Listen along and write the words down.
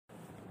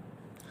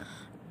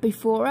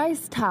Before I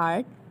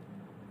start,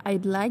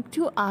 I'd like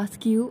to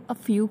ask you a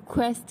few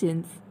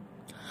questions.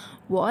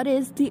 What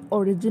is the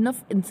origin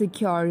of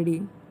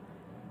insecurity?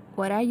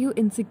 What are you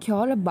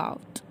insecure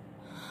about?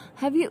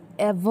 Have you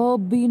ever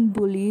been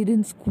bullied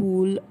in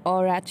school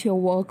or at your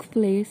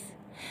workplace?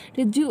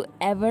 Did you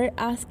ever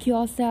ask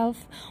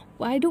yourself,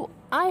 why do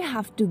I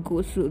have to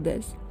go through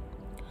this?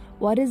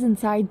 What is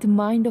inside the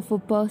mind of a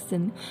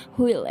person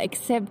who will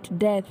accept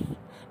death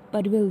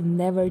but will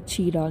never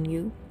cheat on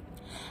you?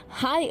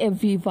 Hi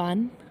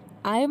everyone,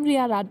 I am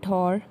Ria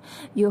Rathor,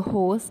 your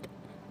host.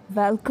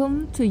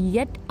 Welcome to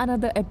yet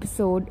another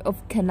episode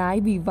of Can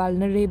I Be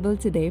Vulnerable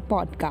Today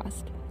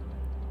podcast.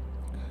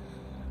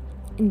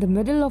 In the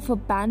middle of a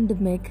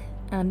pandemic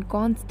and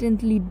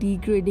constantly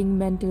degrading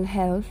mental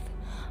health,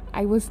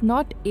 I was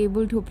not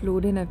able to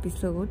upload an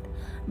episode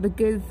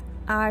because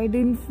I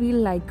didn't feel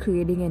like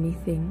creating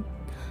anything.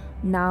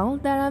 Now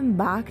that I'm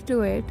back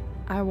to it,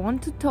 I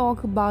want to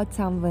talk about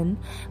someone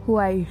who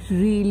I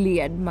really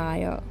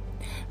admire.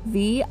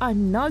 We are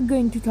not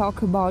going to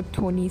talk about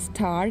Tony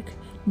Stark.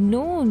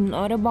 No,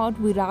 not about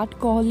Virat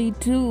Kohli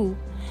too.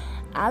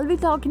 I'll be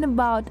talking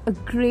about a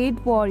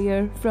great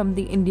warrior from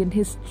the Indian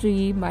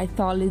history,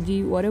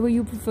 mythology, whatever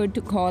you prefer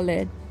to call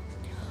it,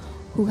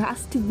 who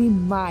has to be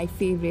my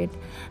favorite,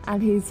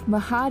 and his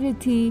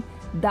Maharathi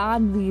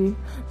Danveer,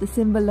 the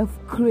symbol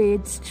of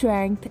great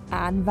strength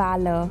and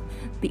valor,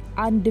 the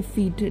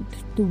undefeated,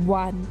 the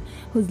one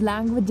whose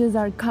languages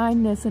are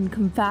kindness and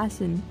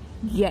compassion.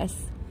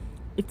 Yes,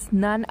 it's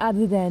none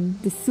other than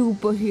the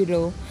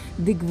superhero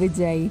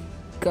Digvijay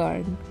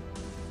Karn.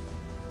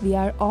 We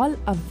are all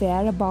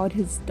aware about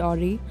his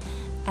story,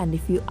 and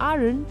if you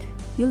aren't,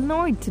 you'll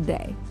know it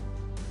today.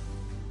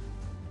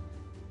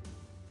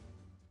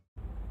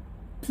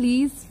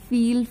 Please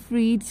feel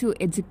free to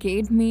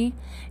educate me.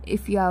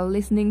 If you are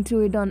listening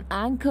to it on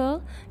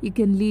Anchor, you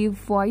can leave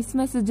voice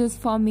messages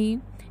for me.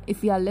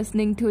 If you are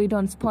listening to it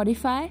on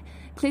Spotify,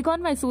 click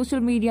on my social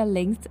media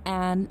links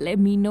and let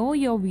me know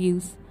your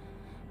views.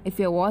 If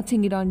you're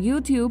watching it on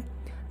YouTube,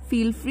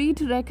 feel free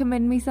to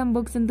recommend me some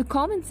books in the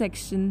comment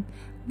section.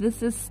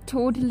 This is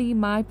totally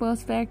my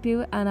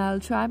perspective and I'll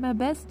try my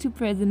best to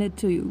present it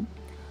to you.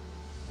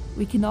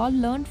 We can all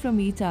learn from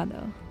each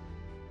other.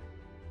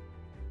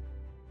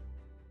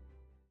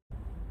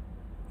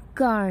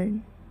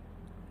 Karn,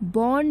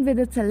 born with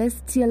a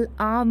celestial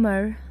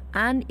armor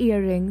and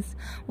earrings,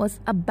 was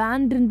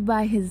abandoned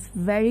by his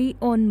very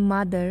own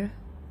mother,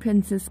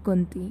 Princess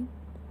Kunti,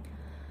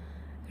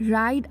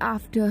 right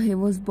after he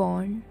was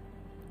born.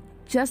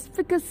 Just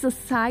because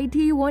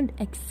society won't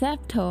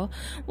accept her,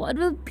 what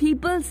will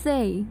people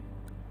say?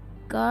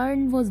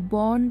 Karn was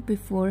born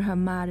before her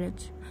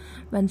marriage,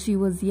 when she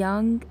was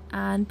young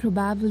and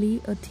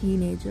probably a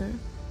teenager.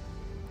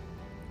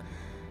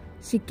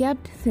 She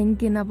kept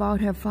thinking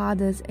about her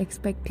father's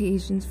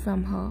expectations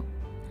from her.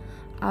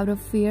 Out of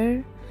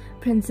fear,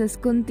 Princess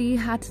Kunti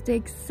had to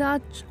take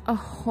such a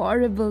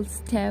horrible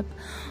step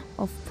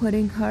of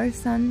putting her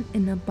son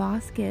in a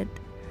basket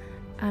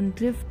and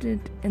drift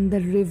it in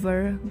the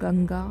river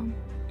Ganga.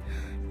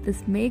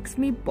 This makes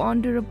me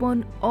ponder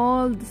upon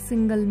all the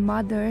single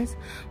mothers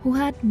who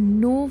had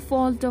no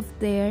fault of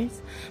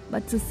theirs,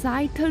 but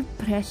societal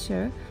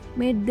pressure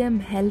made them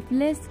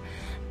helpless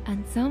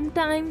and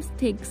sometimes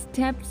take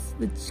steps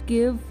which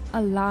give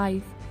a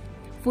life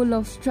full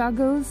of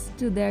struggles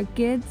to their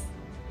kids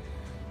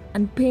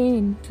and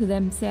pain to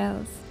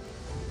themselves.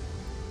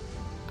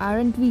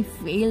 Aren't we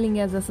failing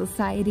as a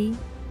society?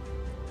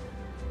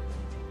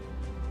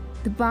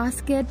 The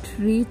basket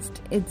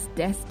reached its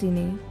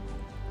destiny,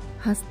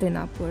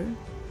 Hastinapur,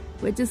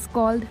 which is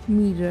called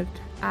Meerut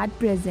at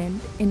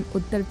present in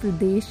Uttar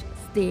Pradesh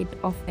state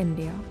of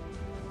India.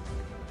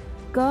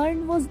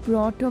 Karn was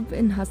brought up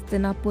in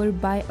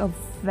Hastinapur by a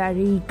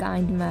very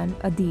kind man,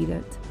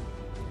 Adhirath,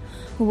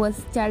 who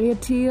was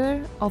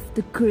charioteer of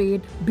the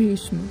great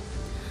Bhishma,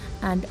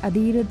 and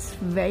Adhirath's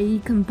very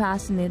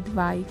compassionate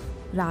wife,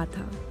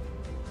 Radha.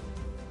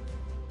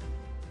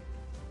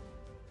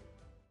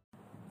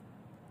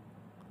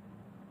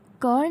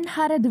 Karn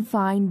had a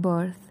divine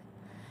birth.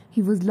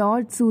 He was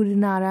Lord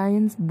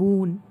Suryanarayan's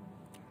boon.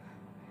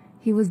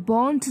 He was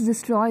born to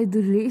destroy the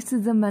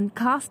racism and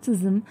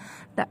casteism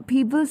that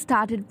people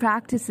started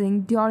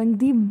practicing during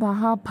the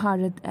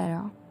Mahabharat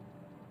era.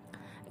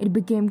 It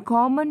became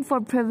common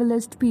for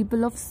privileged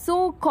people of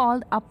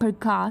so-called upper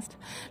caste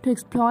to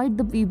exploit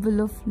the people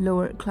of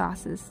lower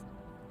classes.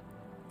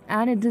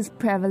 And it is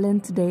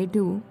prevalent today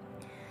too.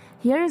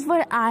 Here is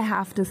what I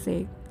have to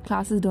say.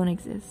 Classes don't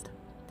exist.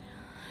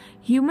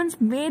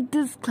 Humans made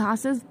these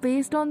classes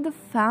based on the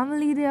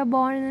family they are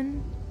born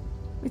in.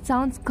 It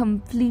sounds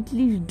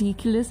completely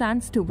ridiculous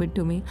and stupid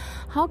to me.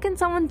 How can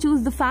someone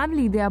choose the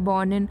family they are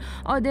born in,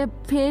 or their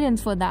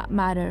parents for that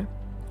matter?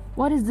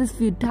 What is this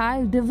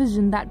futile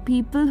division that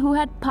people who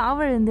had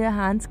power in their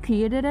hands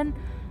created and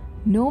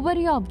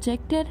nobody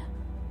objected?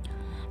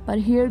 But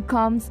here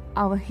comes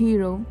our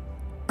hero,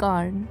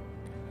 Karn,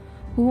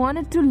 who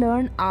wanted to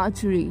learn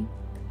archery.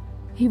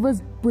 He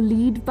was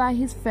bullied by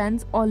his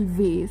friends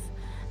always,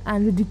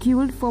 and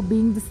ridiculed for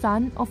being the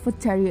son of a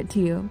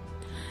charioteer.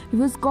 He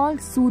was called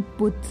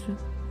Sudputra,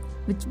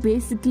 which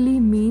basically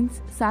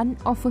means son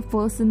of a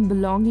person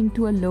belonging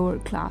to a lower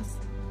class.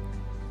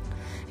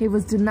 He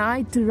was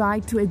denied the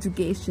right to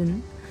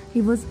education.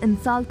 He was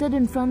insulted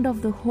in front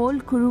of the whole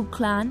Kuru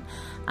clan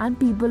and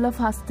people of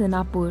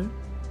Hastinapur.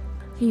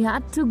 He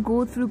had to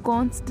go through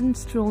constant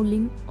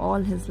strolling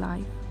all his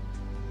life.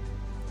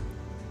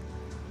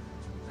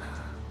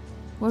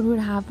 What would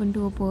happen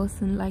to a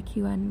person like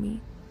you and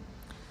me?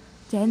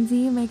 Gen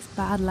Z makes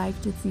bad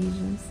life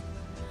decisions.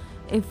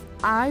 If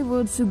I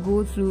were to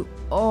go through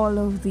all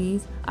of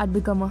these, I'd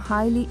become a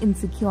highly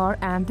insecure,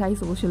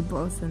 antisocial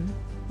person,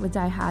 which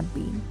I had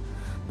been.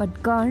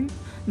 But Karn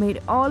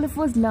made all of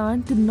us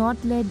learn to not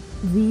let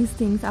these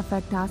things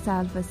affect our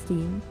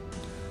self-esteem.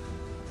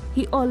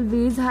 He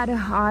always had a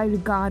high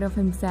regard of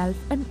himself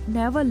and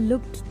never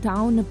looked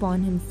down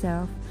upon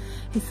himself.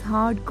 His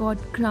heart got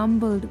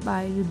crumbled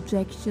by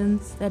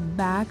rejections,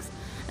 setbacks,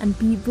 and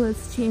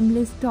people's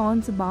shameless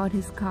taunts about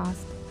his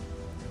caste.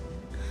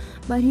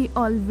 But he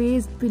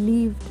always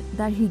believed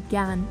that he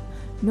can,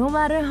 no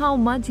matter how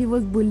much he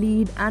was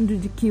bullied and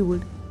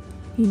ridiculed.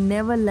 He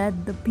never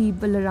let the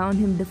people around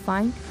him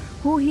define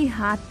who he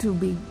had to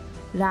be.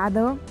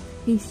 Rather,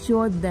 he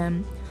showed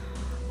them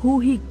who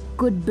he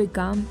could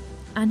become,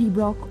 and he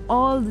broke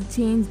all the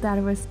chains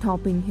that were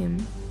stopping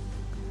him.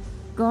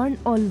 Karn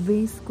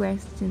always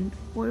questioned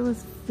what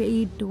was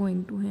fate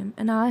doing to him,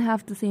 and I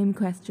have the same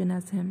question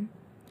as him.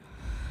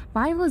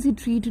 Why was he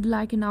treated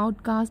like an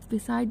outcast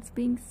besides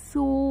being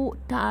so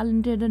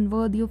talented and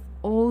worthy of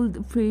all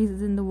the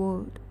praises in the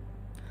world?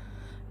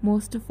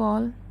 Most of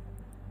all,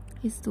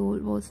 his soul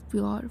was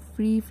pure,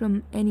 free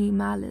from any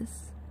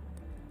malice.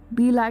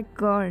 Be like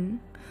Karn,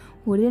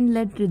 who didn't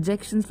let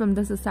rejections from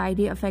the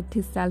society affect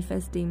his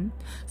self-esteem.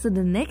 So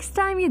the next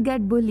time you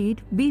get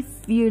bullied, be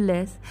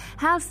fearless,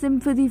 have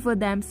sympathy for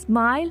them,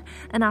 smile,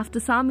 and after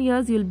some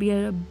years you'll be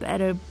in a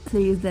better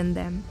place than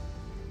them.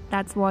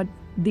 That's what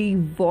the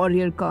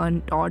warrior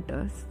Karn taught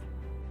us.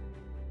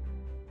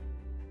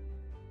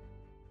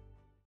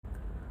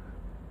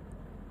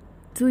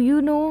 Do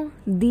you know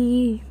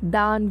the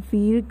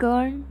Danveer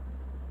Karn?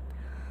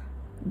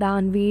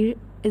 Danveer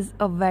is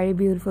a very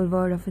beautiful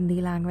word of Hindi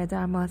language,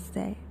 I must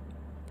say.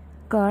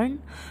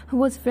 Karn, who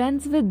was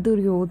friends with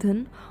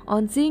Duryodhan,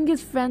 on seeing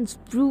his friend's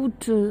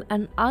brutal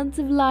and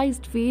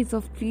uncivilized ways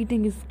of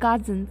treating his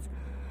cousins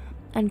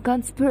and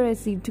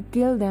conspiracy to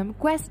kill them,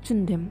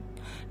 questioned him,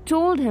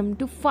 told him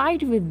to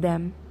fight with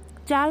them,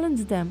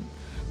 challenge them,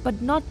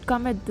 but not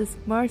commit this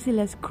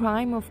merciless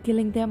crime of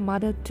killing their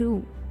mother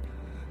too,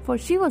 for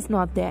she was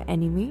not their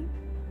enemy.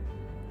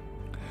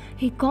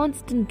 He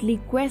constantly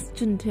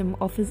questioned him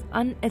of his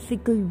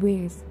unethical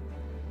ways,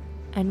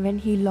 and when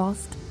he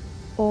lost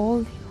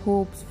all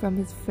hopes from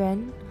his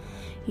friend,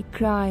 he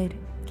cried,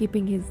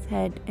 keeping his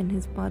head in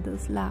his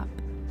mother's lap.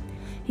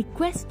 He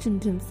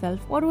questioned himself,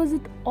 what was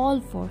it all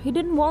for? He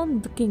didn't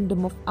want the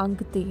kingdom of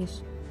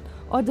Ankutesh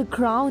or the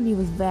crown he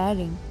was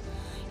wearing.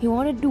 He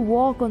wanted to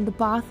walk on the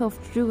path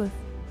of truth.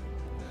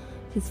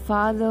 His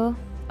father,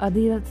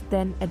 Adhirath,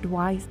 then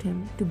advised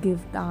him to give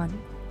dan,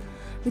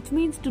 which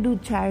means to do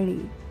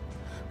charity,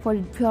 for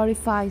it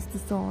purifies the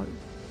soul.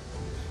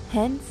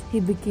 Hence, he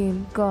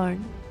became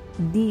Karn,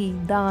 the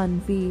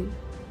Danveer.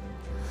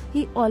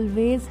 He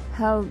always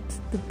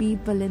helped the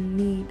people in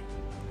need.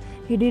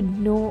 He did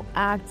no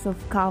acts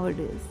of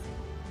cowardice.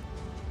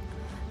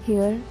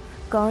 Here,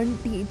 Karn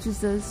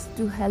teaches us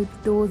to help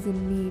those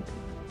in need,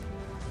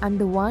 and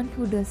the one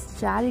who does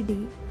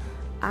charity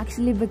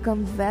actually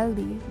becomes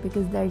wealthy,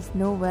 because there is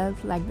no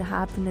wealth like the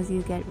happiness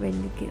you get when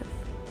you give.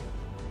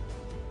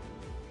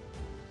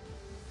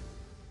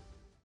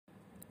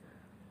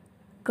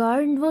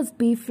 Karn was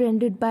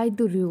befriended by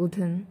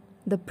Duryodhan,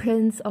 the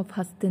prince of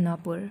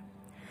Hastinapur.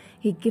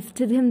 He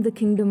gifted him the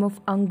kingdom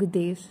of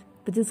Angudesh,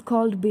 which is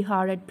called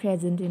Bihar at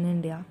present in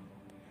India.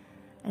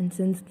 And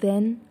since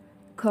then,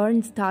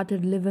 Karn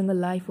started living a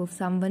life of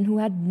someone who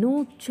had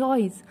no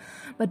choice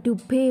but to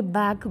pay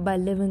back by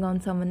living on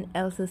someone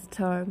else's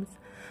terms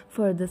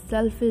for the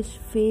selfish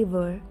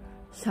favor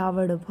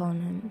showered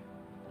upon him.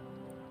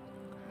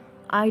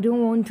 I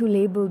don't want to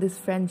label this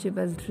friendship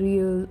as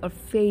real or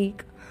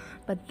fake,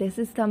 but this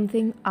is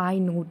something I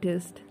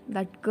noticed,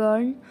 that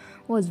Karn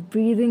was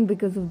breathing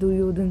because of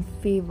Duryodhan's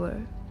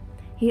favor.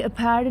 He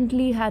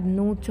apparently had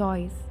no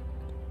choice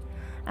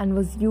and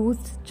was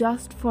used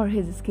just for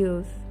his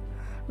skills,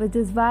 which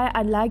is why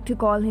I like to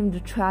call him the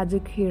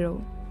tragic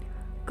hero.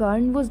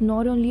 Karn was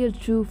not only a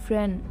true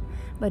friend,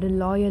 but a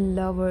loyal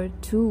lover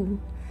too.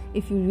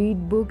 If you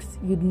read books,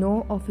 you'd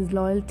know of his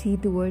loyalty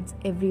towards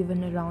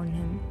everyone around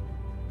him.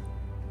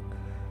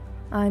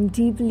 I'm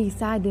deeply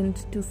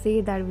saddened to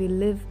say that we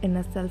live in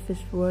a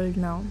selfish world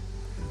now.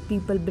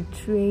 People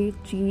betray,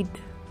 cheat,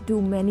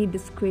 do many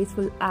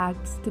disgraceful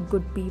acts to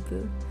good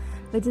people,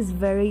 which is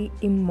very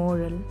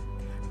immoral.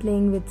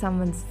 Playing with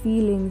someone's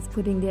feelings,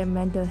 putting their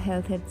mental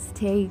health at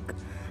stake,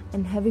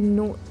 and having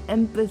no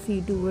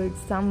empathy towards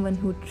someone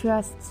who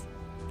trusts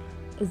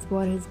is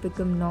what has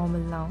become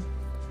normal now.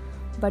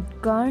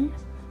 But Karn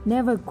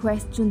never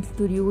questioned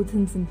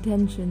Duryodhan's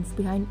intentions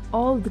behind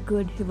all the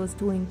good he was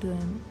doing to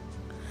him.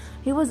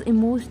 He was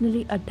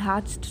emotionally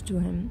attached to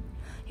him.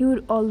 He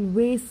would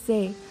always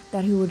say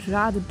that he would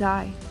rather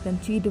die than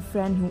cheat a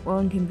friend who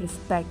earned him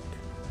respect.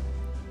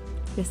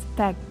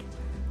 Respect,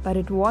 but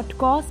at what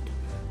cost?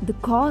 The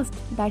cost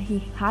that he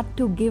had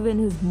to give in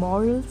his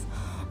morals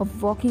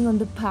of walking on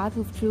the path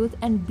of truth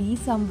and be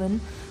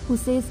someone who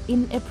says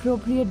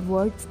inappropriate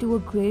words to a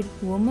great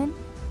woman.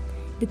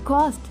 The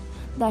cost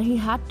that he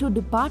had to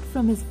depart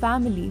from his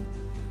family.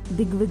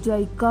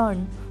 Digvijay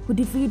Karn, who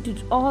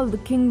defeated all the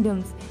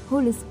kingdoms,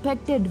 who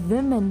respected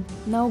women,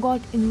 now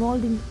got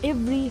involved in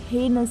every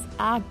heinous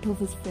act of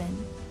his friend.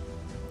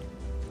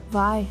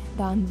 Why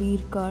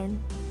Danveer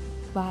Karn?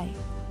 Why?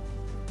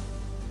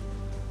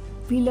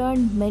 We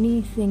learned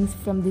many things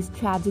from this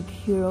tragic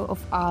hero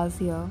of ours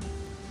here.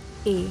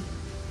 A.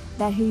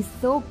 That he is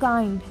so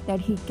kind that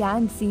he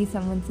can see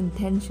someone's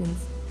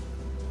intentions.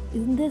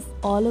 Isn't this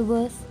all of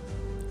us?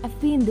 I've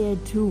been there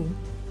too.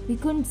 We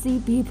couldn't see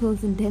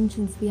people's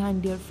intentions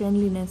behind their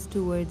friendliness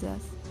towards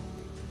us.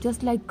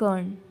 Just like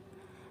Karn.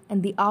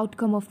 And the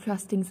outcome of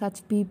trusting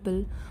such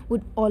people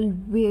would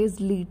always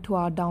lead to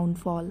our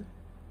downfall.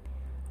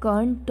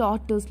 Karn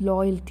taught us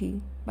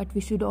loyalty, but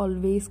we should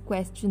always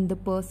question the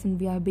person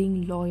we are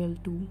being loyal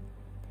to.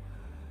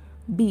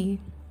 B.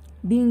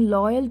 Being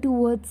loyal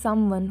towards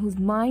someone whose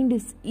mind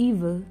is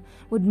evil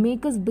would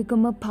make us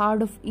become a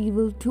part of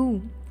evil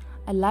too.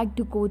 I like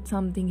to quote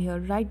something here,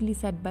 rightly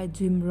said by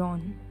Jim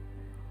Rohn.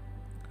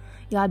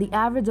 You are the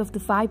average of the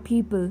 5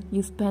 people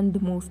you spend the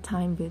most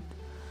time with.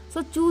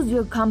 So choose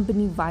your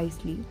company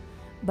wisely.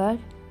 But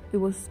it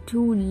was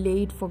too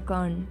late for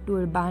Karn to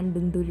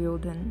abandon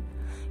Duryodhan.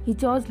 He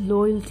chose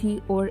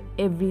loyalty over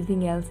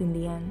everything else in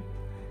the end,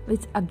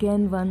 which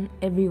again won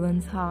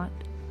everyone's heart.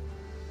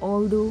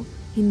 Although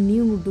he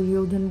knew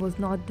Duryodhan was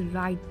not the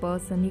right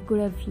person, he could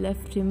have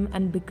left him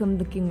and become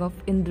the king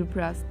of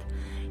Indraprasth,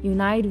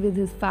 unite with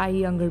his 5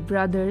 younger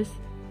brothers,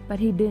 but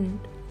he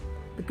didn't.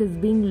 Because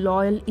being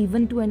loyal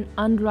even to an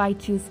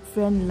unrighteous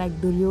friend like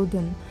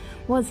Duryodhan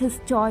was his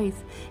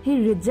choice.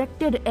 He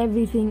rejected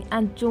everything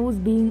and chose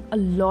being a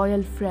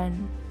loyal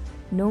friend,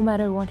 no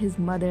matter what his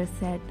mother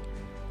said,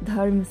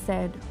 Dharma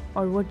said,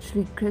 or what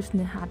Sri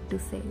Krishna had to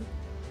say.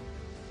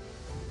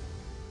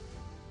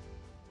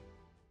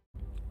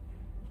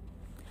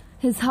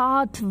 His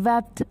heart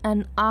wept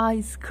and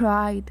eyes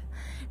cried,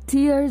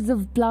 tears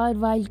of blood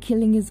while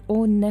killing his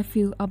own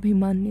nephew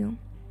Abhimanyu.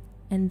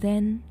 And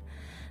then,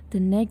 the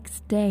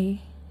next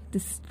day,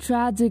 this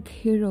tragic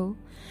hero,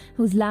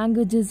 whose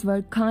languages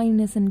were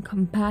kindness and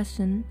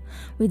compassion,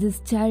 with his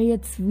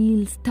chariot's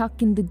wheel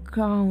stuck in the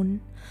ground,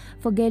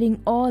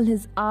 forgetting all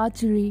his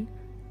archery,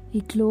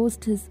 he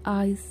closed his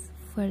eyes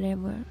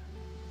forever.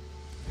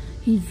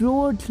 He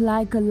roared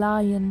like a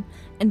lion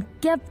and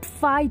kept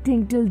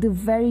fighting till the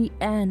very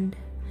end.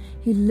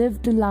 He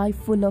lived a life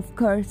full of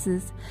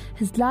curses.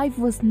 His life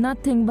was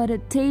nothing but a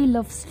tale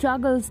of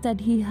struggles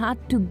that he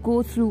had to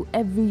go through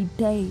every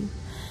day.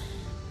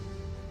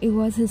 It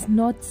was his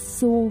not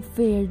so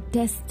fair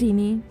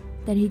destiny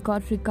that he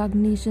got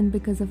recognition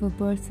because of a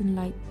person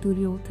like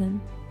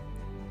Duryodhan.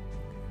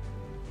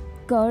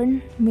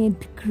 Karn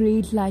made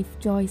great life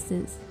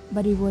choices,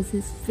 but it was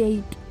his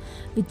fate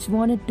which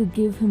wanted to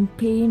give him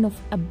pain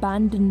of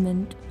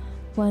abandonment,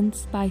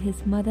 once by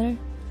his mother,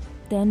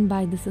 then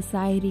by the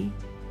society,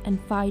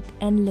 and fight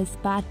endless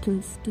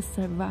battles to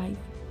survive.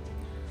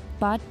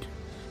 But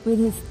with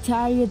his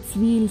chariot's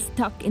wheel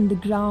stuck in the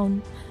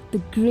ground, the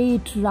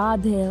great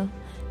Radhail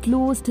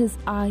closed his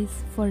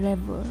eyes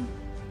forever.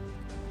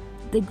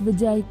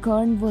 Digvijay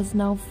Karn was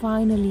now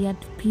finally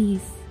at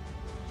peace,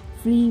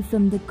 free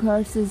from the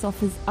curses of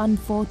his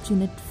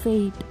unfortunate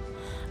fate,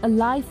 a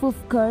life of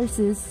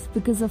curses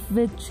because of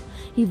which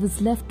he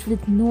was left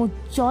with no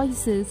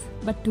choices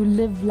but to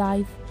live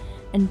life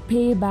and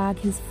pay back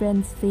his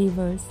friends'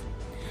 favors.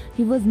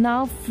 He was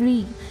now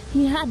free.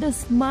 He had a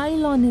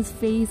smile on his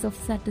face of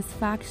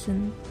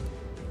satisfaction.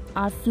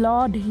 Our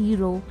flawed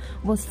hero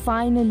was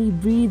finally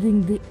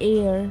breathing the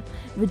air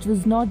which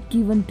was not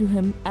given to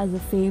him as a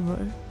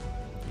favor.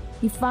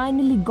 He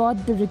finally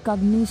got the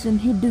recognition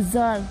he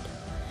deserved.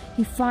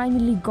 He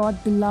finally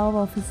got the love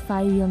of his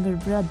 5 younger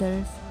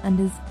brothers and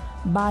his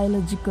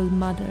biological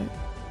mother.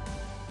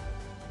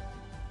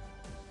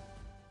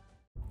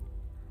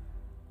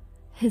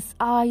 His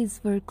eyes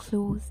were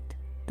closed.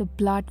 The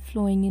blood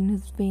flowing in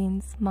his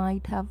veins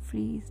might have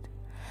freezed.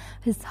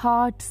 His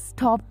heart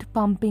stopped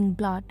pumping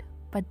blood.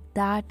 But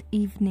that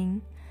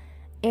evening,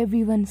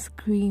 everyone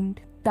screamed,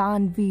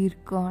 Danveer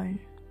Karn.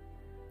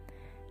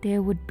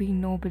 There would be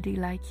nobody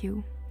like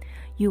you.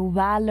 Your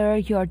valor,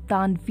 your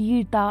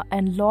Danveerta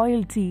and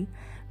loyalty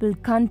will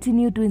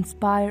continue to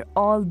inspire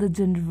all the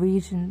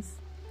generations.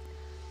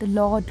 The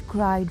Lord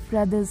cried,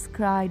 brothers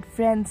cried,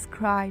 friends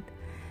cried,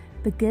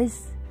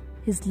 because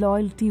his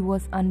loyalty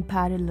was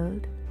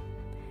unparalleled.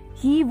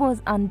 He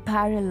was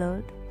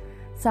unparalleled.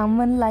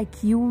 Someone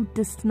like you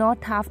does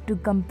not have to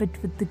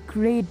compete with the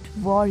great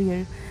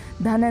warrior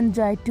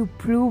Dhananjay to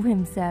prove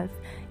himself.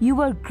 You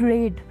were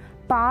great,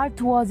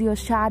 Parth was your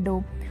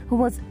shadow, who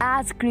was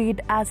as great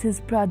as his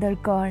brother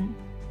Karn.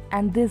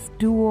 And this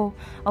duo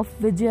of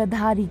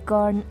Vijayadhari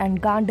Karn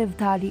and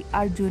Gandhivdhari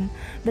Arjun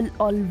will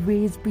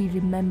always be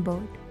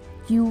remembered.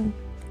 You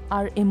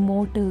are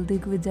immortal,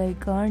 Digvijay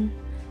Karn.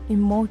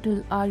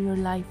 Immortal are your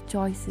life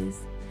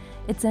choices.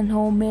 It's an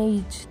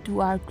homage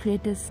to our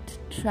greatest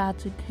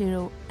tragic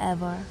hero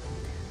ever,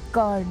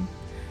 Karn,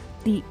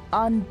 the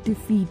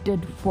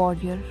undefeated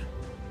warrior.